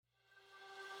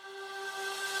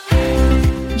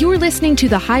listening to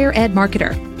The Higher Ed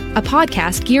Marketer, a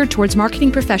podcast geared towards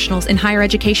marketing professionals in higher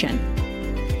education.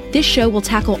 This show will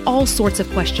tackle all sorts of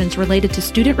questions related to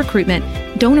student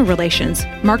recruitment, donor relations,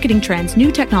 marketing trends,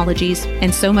 new technologies,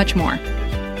 and so much more.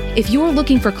 If you're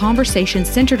looking for conversations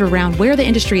centered around where the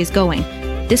industry is going,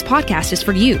 this podcast is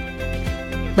for you.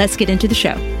 Let's get into the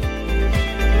show.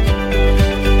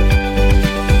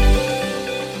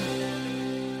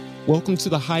 Welcome to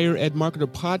the Higher Ed Marketer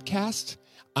podcast.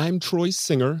 I'm Troy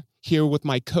Singer, here with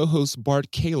my co-host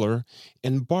Bart Kaler.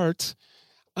 And Bart,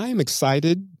 I'm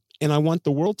excited, and I want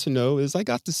the world to know is I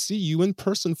got to see you in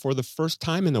person for the first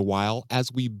time in a while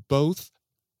as we both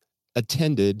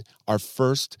attended our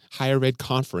first higher ed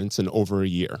conference in over a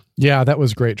year. Yeah, that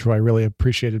was great, Troy. I really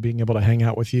appreciated being able to hang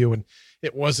out with you. And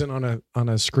it wasn't on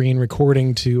a screen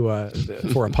recording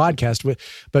for a podcast,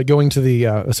 but going to the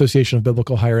Association of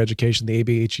Biblical Higher Education, the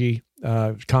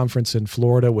ABHE conference in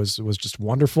Florida was just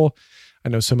wonderful. I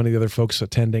know so many of the other folks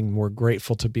attending were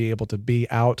grateful to be able to be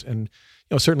out and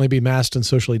certainly be masked and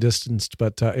socially distanced,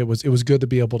 but it was good to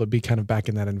be able to be kind of back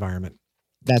in that environment.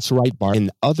 That's right, Bart. And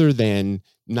other than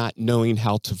not knowing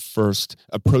how to first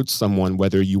approach someone,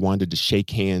 whether you wanted to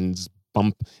shake hands,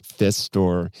 bump fist,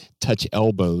 or touch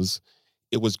elbows,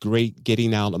 it was great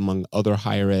getting out among other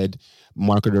higher ed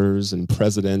marketers and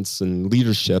presidents and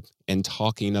leadership and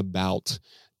talking about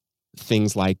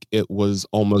things like it was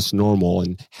almost normal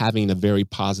and having a very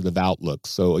positive outlook.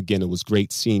 So again, it was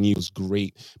great seeing you. It was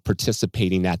great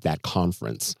participating at that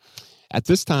conference. At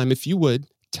this time, if you would,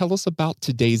 tell us about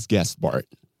today's guest, Bart.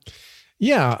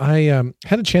 Yeah, I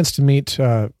had a chance to meet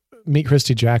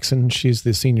Christy Jackson. She's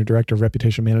the Senior Director of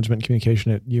Reputation Management and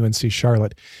Communication at UNC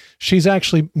Charlotte. She's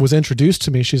actually was introduced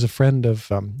to me. She's a friend of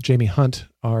Jamie Hunt,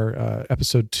 our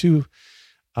episode 2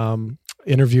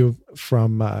 interview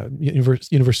from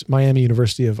Miami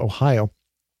University of Ohio.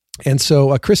 And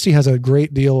so Christy has a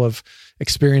great deal of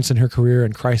experience in her career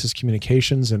in crisis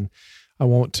communications, and I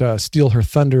won't steal her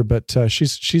thunder, but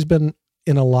she's been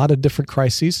in a lot of different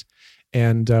crises,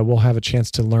 and we'll have a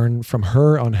chance to learn from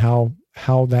her on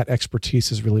how that expertise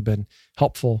has really been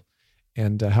helpful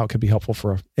and how it could be helpful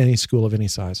for any school of any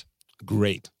size.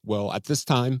 Great. Well, at this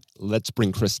time, let's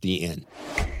bring Christy in.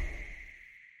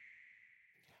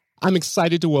 I'm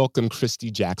excited to welcome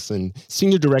Christy Jackson,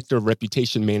 Senior Director of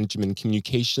Reputation Management and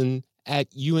Communication at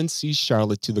UNC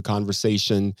Charlotte, to the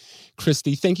conversation.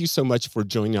 Christy, thank you so much for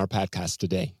joining our podcast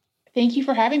today. Thank you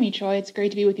for having me, Troy. It's great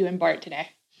to be with you and Bart today.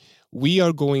 We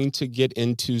are going to get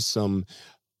into some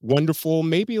wonderful,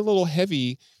 maybe a little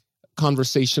heavy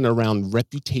conversation around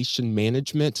reputation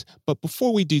management. But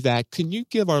before we do that, can you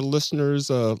give our listeners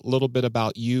a little bit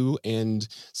about you and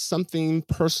something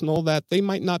personal that they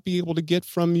might not be able to get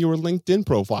from your LinkedIn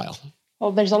profile?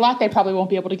 Well, there's a lot they probably won't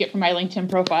be able to get from my LinkedIn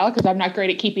profile because I'm not great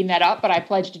at keeping that up, but I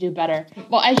pledge to do better.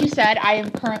 Well, as you said, I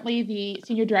am currently the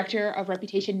Senior Director of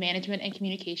Reputation Management and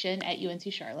Communication at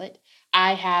UNC Charlotte.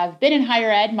 I have been in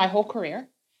higher ed my whole career.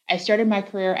 I started my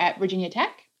career at Virginia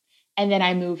Tech, and then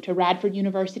I moved to Radford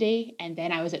University, and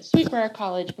then I was at Sweetbriar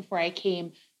College before I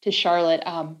came to Charlotte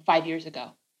 5 years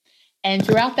ago. And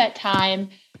throughout that time,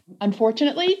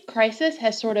 unfortunately, crisis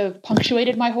has sort of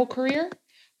punctuated my whole career.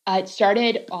 It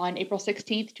started on April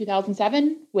 16th,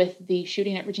 2007 with the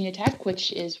shooting at Virginia Tech,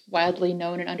 which is widely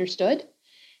known and understood.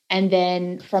 And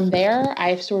then from there,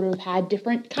 I've sort of had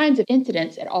different kinds of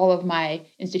incidents at all of my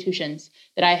institutions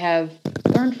that I have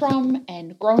learned from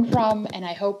and grown from, and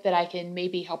I hope that I can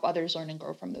maybe help others learn and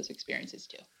grow from those experiences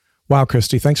too. Wow,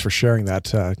 Christy, thanks for sharing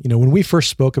that. When we first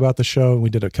spoke about the show and we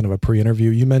did a kind of a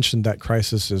pre-interview, you mentioned that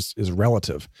crisis is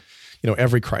relative.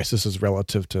 Every crisis is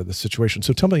relative to the situation.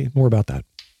 So tell me more about that.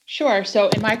 Sure. So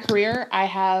in my career, I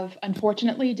have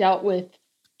unfortunately dealt with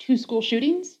 2 school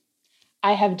shootings.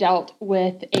 I have dealt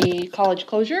with a college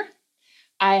closure.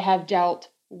 I have dealt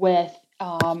with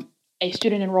a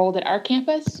student enrolled at our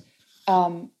campus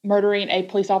murdering a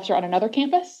police officer on another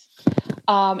campus.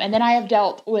 And then I have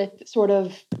dealt with sort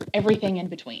of everything in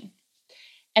between.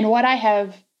 And what I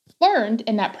have learned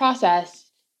in that process,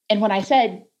 and when I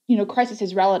said, crisis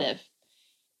is relative,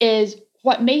 is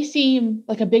what may seem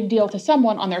like a big deal to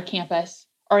someone on their campus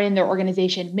or in their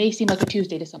organization may seem like a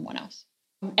Tuesday to someone else.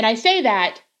 And I say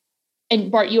that, and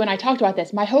Bart, you and I talked about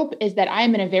this, my hope is that I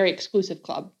am in a very exclusive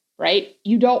club, right?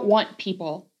 You don't want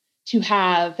people to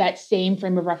have that same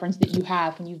frame of reference that you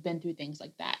have when you've been through things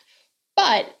like that.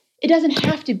 But it doesn't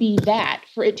have to be that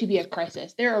for it to be a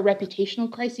crisis. There are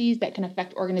reputational crises that can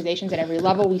affect organizations at every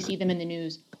level. We see them in the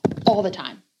news all the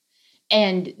time.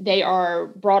 And they are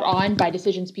brought on by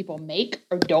decisions people make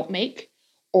or don't make,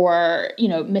 or,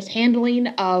 mishandling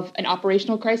of an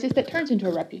operational crisis that turns into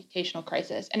a reputational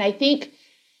crisis. And I think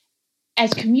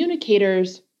as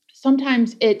communicators,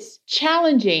 sometimes it's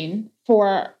challenging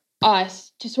for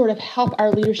us to sort of help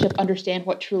our leadership understand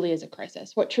what truly is a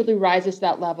crisis, what truly rises to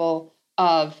that level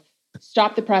of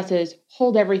stop the presses,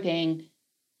 hold everything.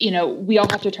 We all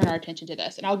have to turn our attention to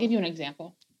this. And I'll give you an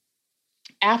example.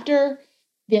 After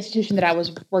the institution that I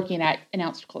was working at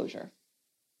announced closure,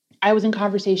 I was in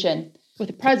conversation with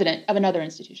the president of another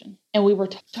institution. And we were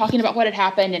talking about what had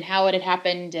happened and how it had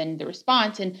happened and the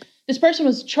response. And this person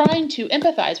was trying to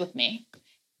empathize with me.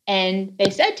 And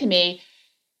they said to me,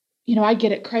 I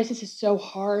get it. Crisis is so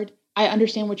hard. I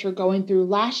understand what you're going through.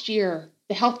 Last year,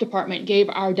 the health department gave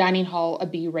our dining hall a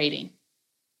B rating.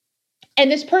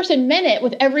 And this person meant it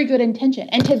with every good intention.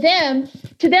 And to them,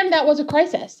 that was a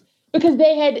crisis because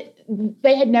they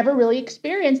had never really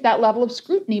experienced that level of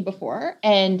scrutiny before.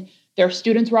 And their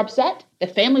students were upset. The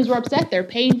families were upset. They're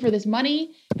paying for this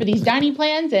money for these dining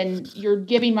plans, and you're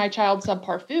giving my child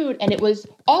subpar food. And it was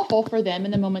awful for them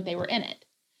in the moment they were in it.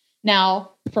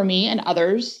 Now, for me and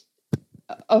others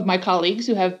of my colleagues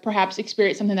who have perhaps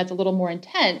experienced something that's a little more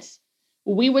intense,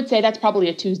 we would say that's probably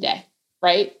a Tuesday,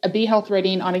 right? A B health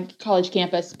rating on a college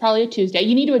campus, probably a Tuesday.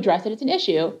 You need to address it. It's an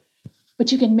issue,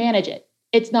 but you can manage it.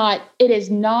 It is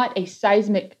not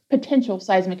a potential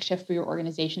seismic shift for your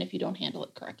organization if you don't handle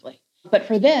it correctly. But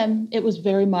for them, it was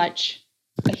very much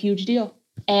a huge deal.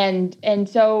 And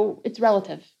so it's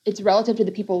relative. It's relative to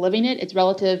the people living it. It's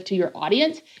relative to your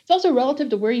audience. It's also relative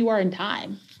to where you are in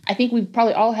time. I think we've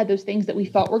probably all had those things that we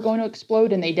thought were going to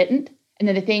explode and they didn't. And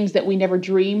then the things that we never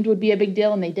dreamed would be a big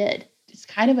deal and they did. It's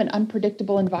kind of an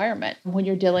unpredictable environment when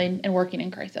you're dealing and working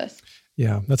in crisis.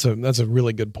 Yeah, that's a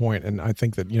really good point. And I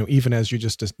think that, even as you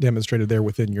just demonstrated there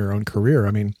within your own career,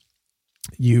 I mean,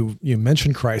 you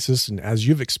mentioned crisis, and as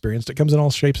you've experienced, it comes in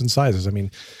all shapes and sizes. I mean,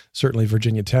 certainly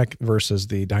Virginia Tech versus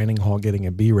the dining hall getting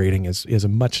a B rating is a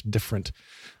much different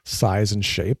size and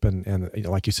shape. And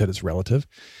like you said, it's relative.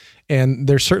 And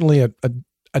there's certainly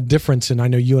a difference. And I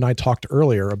know you and I talked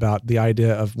earlier about the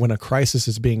idea of when a crisis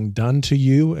is being done to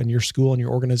you and your school and your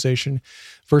organization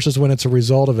versus when it's a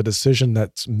result of a decision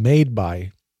that's made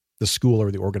by the school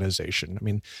or the organization. I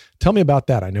mean, tell me about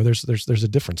that. I know there's a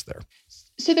difference there.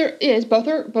 So there is,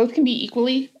 both can be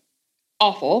equally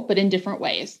awful, but in different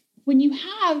ways. When you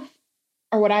have,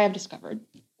 or what I have discovered,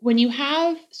 when you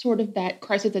have sort of that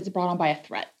crisis that's brought on by a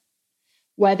threat,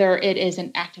 whether it is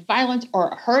an act of violence or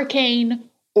a hurricane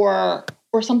or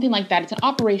something like that, it's an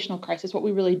operational crisis.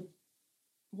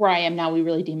 Where I am now, we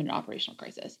really deem it an operational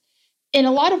crisis. In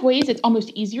a lot of ways, it's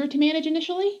almost easier to manage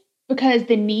initially because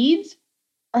the needs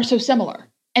are so similar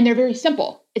and they're very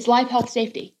simple. It's life, health,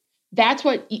 safety. That's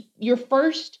what your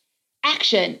first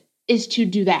action is, to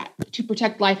do that, to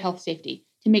protect life, health, safety,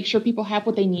 to make sure people have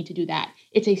what they need to do that.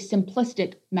 It's a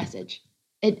simplistic message,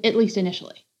 at least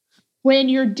initially. When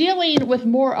you're dealing with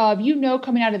more of,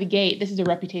 coming out of the gate, this is a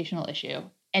reputational issue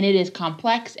and it is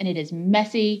complex and it is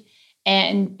messy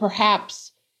and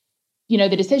perhaps, the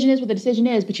decision is what the decision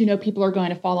is, but people are going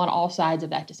to fall on all sides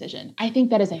of that decision. I think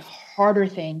that is a harder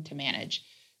thing to manage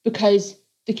because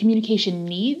the communication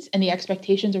needs and the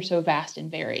expectations are so vast and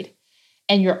varied.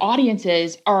 And your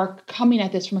audiences are coming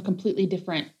at this from a completely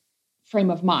different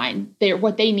frame of mind.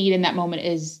 What they need in that moment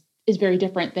is very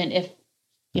different than if,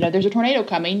 there's a tornado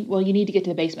coming. Well, you need to get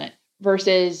to the basement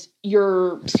versus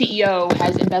your CEO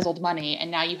has embezzled money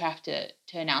and now you have to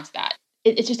announce that.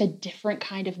 It's just a different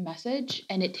kind of message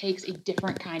and it takes a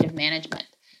different kind of management,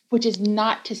 which is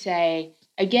not to say,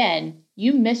 again,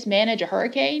 you mismanage a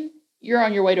hurricane, you're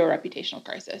on your way to a reputational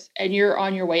crisis and you're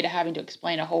on your way to having to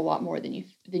explain a whole lot more than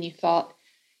you thought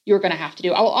you were going to have to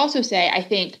do. I will also say, I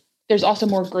think there's also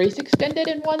more grace extended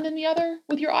in one than the other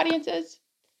with your audiences.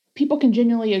 People can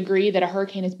genuinely agree that a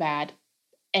hurricane is bad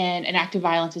and an act of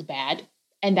violence is bad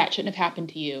and that shouldn't have happened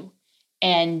to you.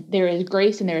 And there is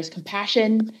grace and there is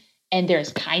compassion and there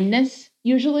is kindness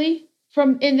usually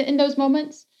from in those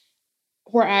moments.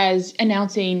 Whereas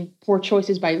announcing poor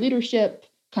choices by leadership,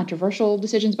 controversial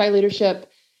decisions by leadership,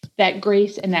 that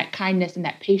grace and that kindness and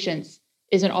that patience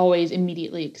isn't always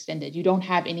immediately extended. You don't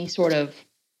have any sort of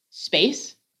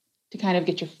space to kind of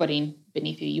get your footing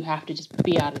beneath you. You have to just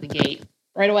be out of the gate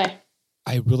right away.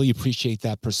 I really appreciate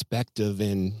that perspective.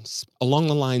 And along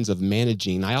the lines of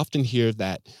managing, I often hear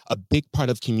that a big part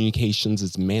of communications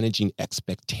is managing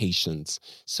expectations.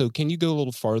 So can you go a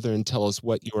little farther and tell us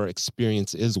what your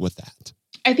experience is with that?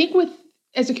 I think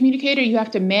as a communicator, you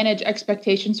have to manage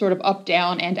expectations sort of up,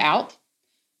 down, and out.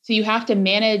 So you have to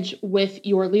manage with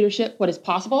your leadership what is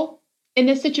possible in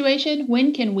this situation.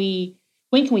 When can we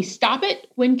stop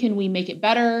it? When can we make it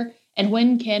better? And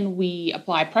when can we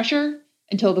apply pressure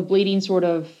until the bleeding sort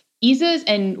of eases?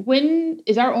 And when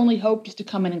is our only hope just to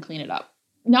come in and clean it up?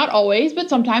 Not always, but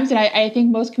sometimes. And I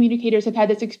think most communicators have had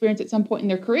this experience at some point in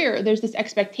their career. There's this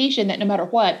expectation that no matter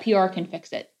what, PR can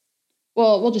fix it.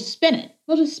 Well, we'll just spin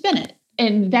it.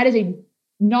 And that is a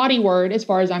naughty word as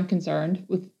far as I'm concerned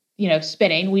with,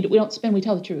 spinning. We don't spin, we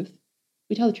tell the truth.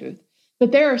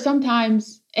 But there are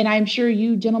sometimes, and I'm sure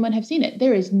you gentlemen have seen it,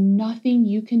 there is nothing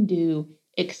you can do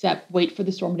except wait for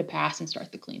the storm to pass and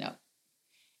start the cleanup.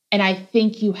 And I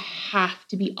think you have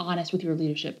to be honest with your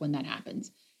leadership when that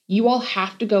happens. You all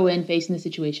have to go in facing the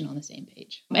situation on the same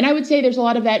page. And I would say there's a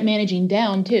lot of that managing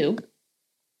down too,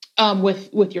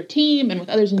 with your team and with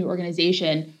others in your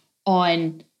organization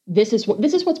on this is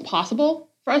what's possible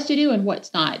for us to do and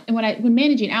what's not. And when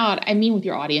managing out, I mean with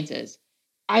your audiences.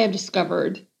 I have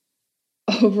discovered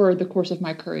over the course of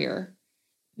my career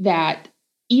that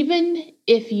even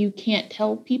if you can't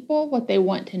tell people what they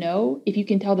want to know, if you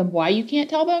can tell them why you can't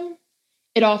tell them,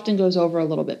 it often goes over a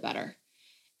little bit better.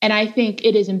 And I think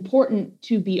it is important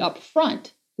to be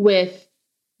upfront with,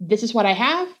 this is what I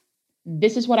have,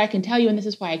 this is what I can tell you, and this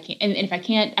is why I can't. And if I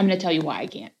can't, I'm going to tell you why I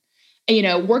can't.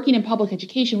 And, working in public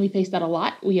education, we face that a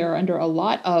lot. We are under a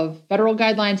lot of federal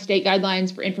guidelines, state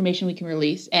guidelines for information we can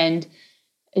release. And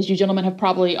as you gentlemen have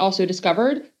probably also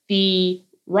discovered, the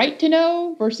right to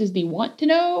know versus the want to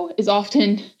know is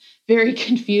often very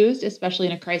confused, especially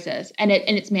in a crisis. And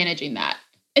it's managing that.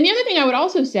 And the other thing I would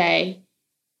also say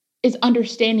is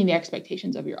understanding the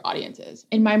expectations of your audiences.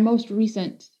 In my most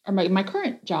recent, or my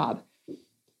current job,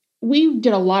 we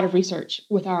did a lot of research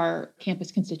with our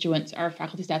campus constituents, our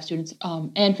faculty, staff, students,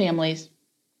 and families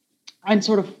on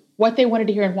sort of what they wanted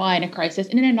to hear and why in a crisis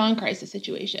and in a non-crisis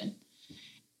situation.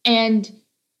 And,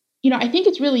 I think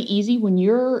it's really easy when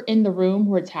you're in the room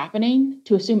where it's happening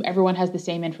to assume everyone has the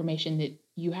same information that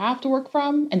you have to work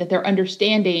from and that they're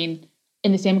understanding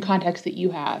in the same context that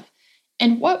you have.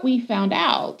 And what we found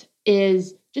out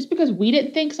is just because we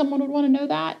didn't think someone would want to know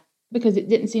that, because it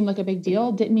didn't seem like a big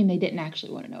deal, didn't mean they didn't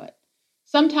actually want to know it.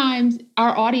 Sometimes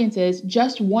our audiences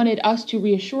just wanted us to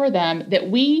reassure them that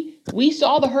we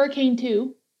saw the hurricane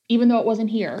too, even though it wasn't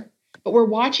here, but we're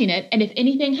watching it. And if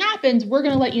anything happens, we're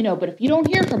going to let you know. But if you don't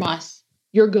hear from us,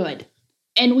 you're good.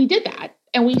 And we did that.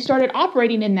 And we started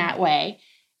operating in that way.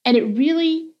 And it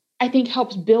really, I think,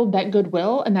 helps build that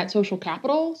goodwill and that social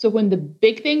capital. So when the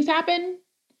big things happen,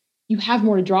 you have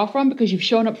more to draw from because you've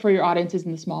shown up for your audiences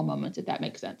in the small moments, if that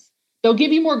makes sense. They'll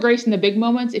give you more grace in the big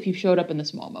moments if you've showed up in the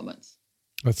small moments.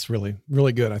 That's really,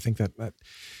 really good. I think that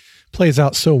plays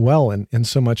out so well in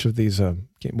so much of these,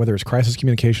 whether it's crisis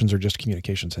communications or just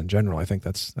communications in general. I think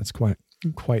that's quite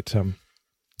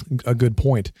a good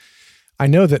point. I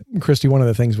know that, Christy, one of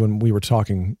the things when we were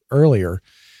talking earlier,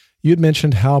 you had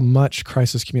mentioned how much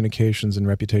crisis communications and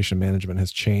reputation management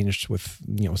has changed with,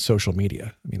 social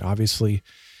media. I mean, obviously,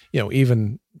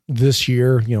 even this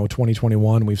year,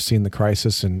 2021, we've seen the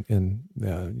crisis in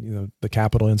the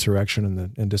Capitol insurrection in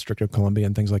the District of Columbia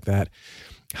and things like that.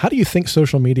 How do you think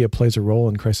social media plays a role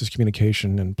in crisis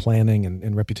communication and planning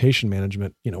and reputation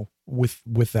management,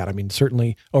 with that? I mean,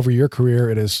 certainly over your career,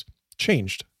 it has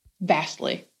changed.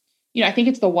 Vastly. I think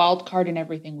it's the wild card in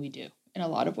everything we do in a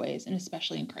lot of ways, and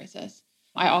especially in crisis.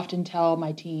 I often tell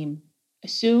my team,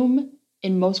 assume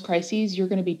in most crises, you're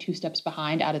going to be 2 steps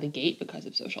behind out of the gate because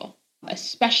of social,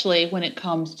 especially when it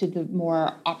comes to the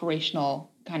more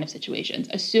operational kind of situations.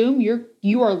 Assume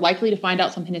you are likely to find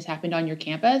out something has happened on your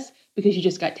campus because you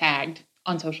just got tagged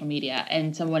on social media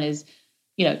and someone is,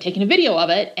 taking a video of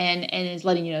it and is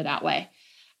letting you know that way.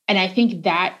 And I think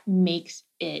that makes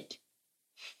it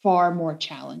far more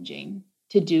challenging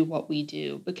to do what we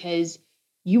do because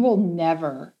you will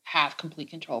never have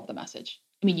complete control of the message.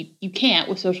 I mean, you can't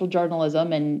with social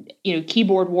journalism and,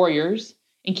 keyboard warriors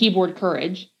and keyboard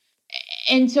courage.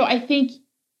 And so I think,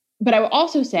 but I will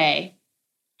also say,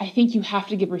 I think you have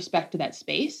to give respect to that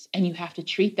space and you have to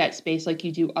treat that space like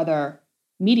you do other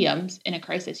mediums in a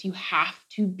crisis. You have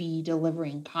to be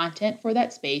delivering content for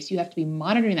that space. You have to be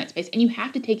monitoring that space and you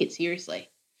have to take it seriously.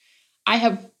 I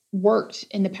have worked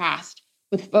in the past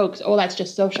with folks, oh, that's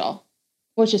just social.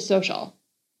 Well, it's just social.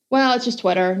 Well, it's just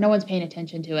Twitter. No one's paying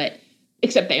attention to it.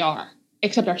 Except they are.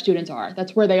 Except our students are.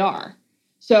 That's where they are.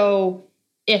 So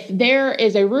if there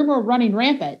is a rumor running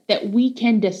rampant that we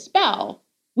can dispel,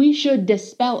 we should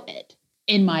dispel it,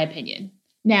 in my opinion.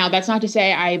 Now, that's not to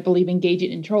say I believe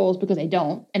engaging in trolls because I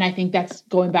don't. And I think that's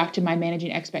going back to my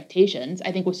managing expectations.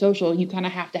 I think with social, you kind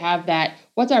of have to have that.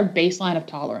 What's our baseline of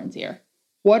tolerance here?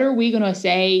 What are we going to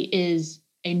say is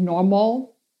a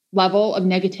normal level of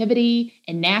negativity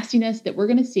and nastiness that we're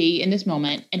going to see in this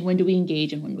moment? And when do we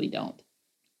engage and when we don't?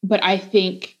 But I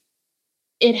think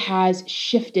it has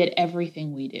shifted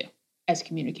everything we do as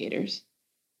communicators.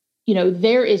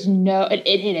 There is no,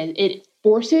 it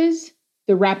forces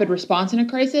the rapid response in a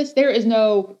crisis. There is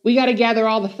no, we got to gather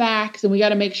all the facts and we got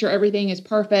to make sure everything is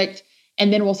perfect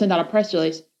and then we'll send out a press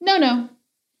release. No.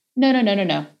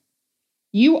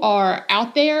 You are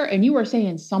out there and you are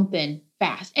saying something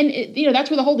fast. And that's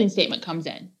where the holding statement comes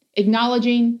in.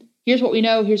 Acknowledging, here's what we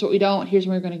know, here's what we don't, here's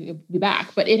when we're going to be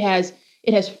back. But it has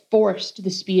forced the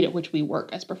speed at which we work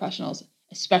as professionals,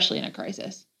 especially in a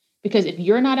crisis. Because if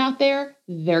you're not out there,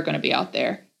 they're going to be out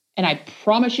there. And I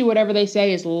promise you, whatever they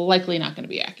say is likely not going to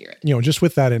be accurate. Just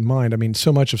with that in mind, I mean,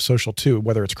 so much of social too,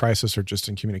 whether it's crisis or just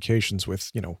in communications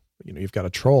with, you've got a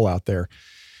troll out there.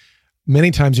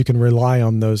 Many times you can rely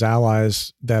on those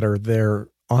allies that are there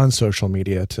on social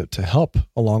media to help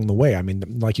along the way. I mean,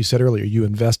 like you said earlier, you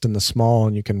invest in the small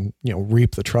and you can,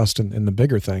 reap the trust in the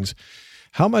bigger things.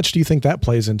 How much do you think that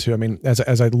plays into, I mean, as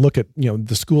I look at,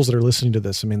 the schools that are listening to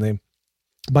this, I mean, they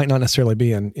might not necessarily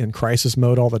be in crisis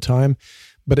mode all the time,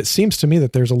 but it seems to me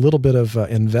that there's a little bit of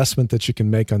investment that you can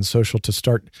make on social to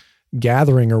start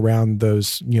gathering around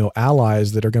those,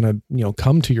 allies that are going to,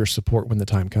 come to your support when the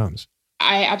time comes.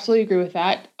 I absolutely agree with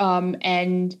that.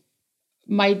 And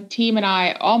my team and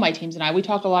I, all my teams and I, we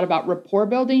talk a lot about rapport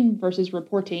building versus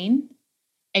reporting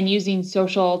and using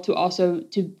social to also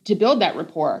to build that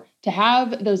rapport, to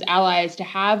have those allies, to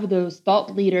have those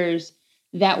thought leaders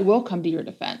that will come to your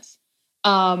defense.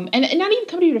 And not even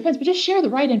come to your defense, but just share the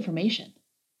right information.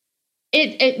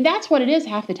 That's what it is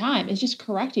half the time, is just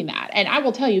correcting that. And I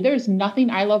will tell you, there's nothing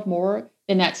I love more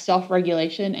than that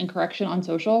self-regulation and correction on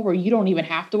social, where you don't even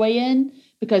have to weigh in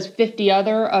because 50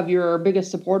 other of your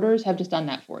biggest supporters have just done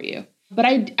that for you. But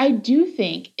I do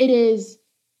think it is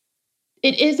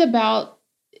about,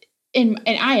 and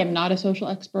I am not a social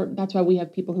expert. That's why we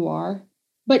have people who are.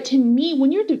 But to me,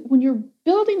 when you're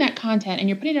building that content and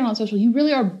you're putting it on social, you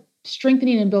really are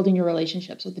strengthening and building your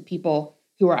relationships with the people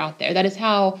who are out there. That is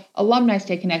how alumni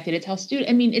stay connected. It's how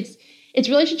it's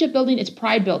relationship building, it's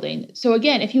pride building. So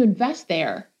again, if you invest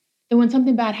there, then when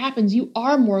something bad happens, you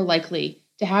are more likely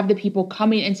to have the people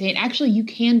coming and saying, actually, you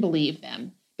can believe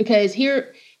them. Because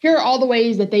here are all the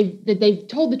ways that they've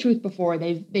told the truth before.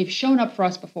 They've shown up for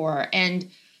us before. And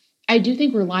I do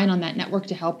think relying on that network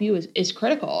to help you is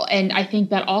critical. And I think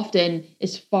that often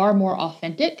is far more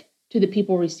authentic to the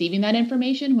people receiving that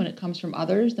information when it comes from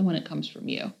others than when it comes from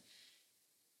you.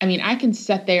 I mean, I can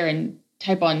sit there and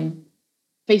type on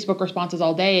Facebook responses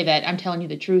all day that I'm telling you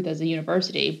the truth as a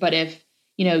university. But if,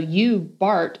 you,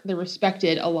 Bart, the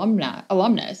respected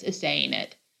alumnus is saying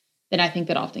it, then I think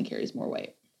that often carries more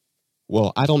weight.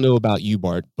 Well, I don't know about you,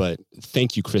 Bart, but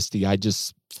thank you, Christy. I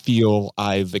just feel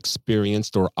I've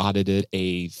experienced or audited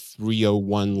a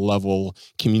 301 level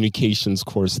communications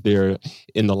course there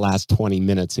in the last 20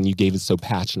 minutes, and you gave it so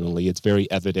passionately. It's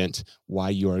very evident why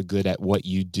you are good at what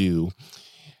you do.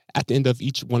 At the end of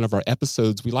each one of our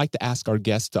episodes, we like to ask our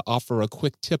guests to offer a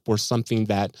quick tip or something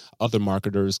that other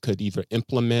marketers could either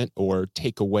implement or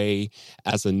take away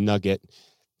as a nugget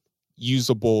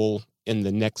usable in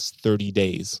the next 30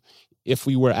 days. If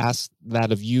we were asked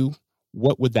that of you,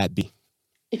 what would that be?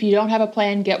 If you don't have a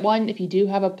plan, get one. If you do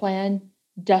have a plan,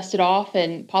 dust it off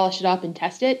and polish it up and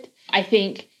test it. I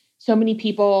think so many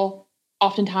people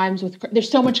oftentimes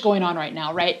there's so much going on right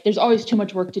now, right? There's always too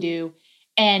much work to do.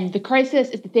 And the crisis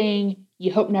is the thing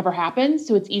you hope never happens,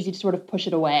 so it's easy to sort of push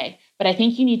it away. But I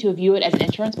think you need to view it as an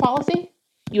insurance policy.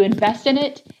 You invest in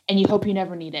it, and you hope you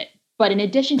never need it. But in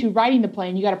addition to writing the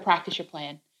plan, you got to practice your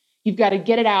plan. You've got to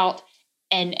get it out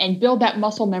and build that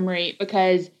muscle memory,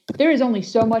 because there is only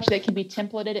so much that can be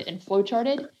templated and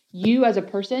flowcharted. You as a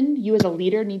person, you as a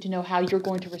leader need to know how you're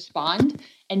going to respond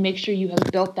and make sure you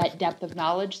have built that depth of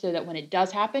knowledge so that when it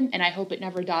does happen, and I hope it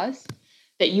never does,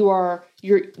 that you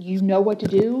know what to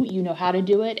do, you know how to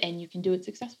do it, and you can do it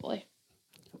successfully.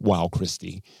 Wow,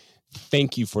 Christy.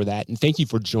 Thank you for that. And thank you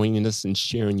for joining us and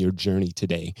sharing your journey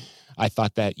today. I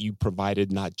thought that you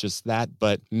provided not just that,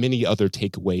 but many other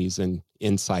takeaways and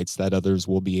insights that others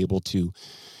will be able to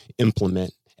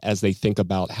implement as they think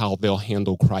about how they'll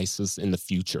handle crisis in the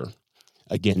future.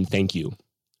 Again, thank you.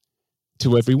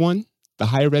 To everyone, the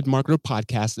Higher Ed Marketer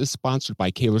Podcast is sponsored by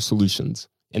Kaler Solutions,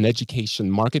 an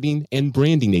education marketing and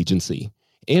branding agency,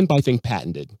 and by Think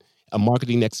Patented, a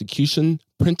marketing execution,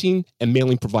 printing, and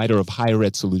mailing provider of higher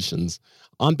ed solutions.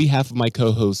 On behalf of my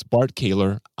co-host, Bart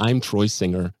Kaler, I'm Troy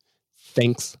Singer.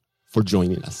 Thanks for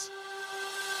joining us.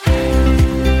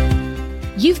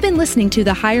 You've been listening to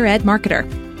The Higher Ed Marketer.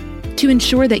 To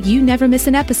ensure that you never miss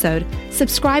an episode,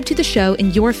 subscribe to the show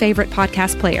in your favorite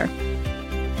podcast player.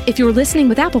 If you're listening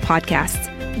with Apple Podcasts,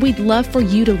 we'd love for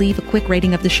you to leave a quick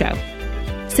rating of the show.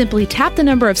 Simply tap the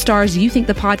number of stars you think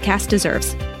the podcast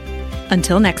deserves.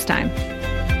 Until next time.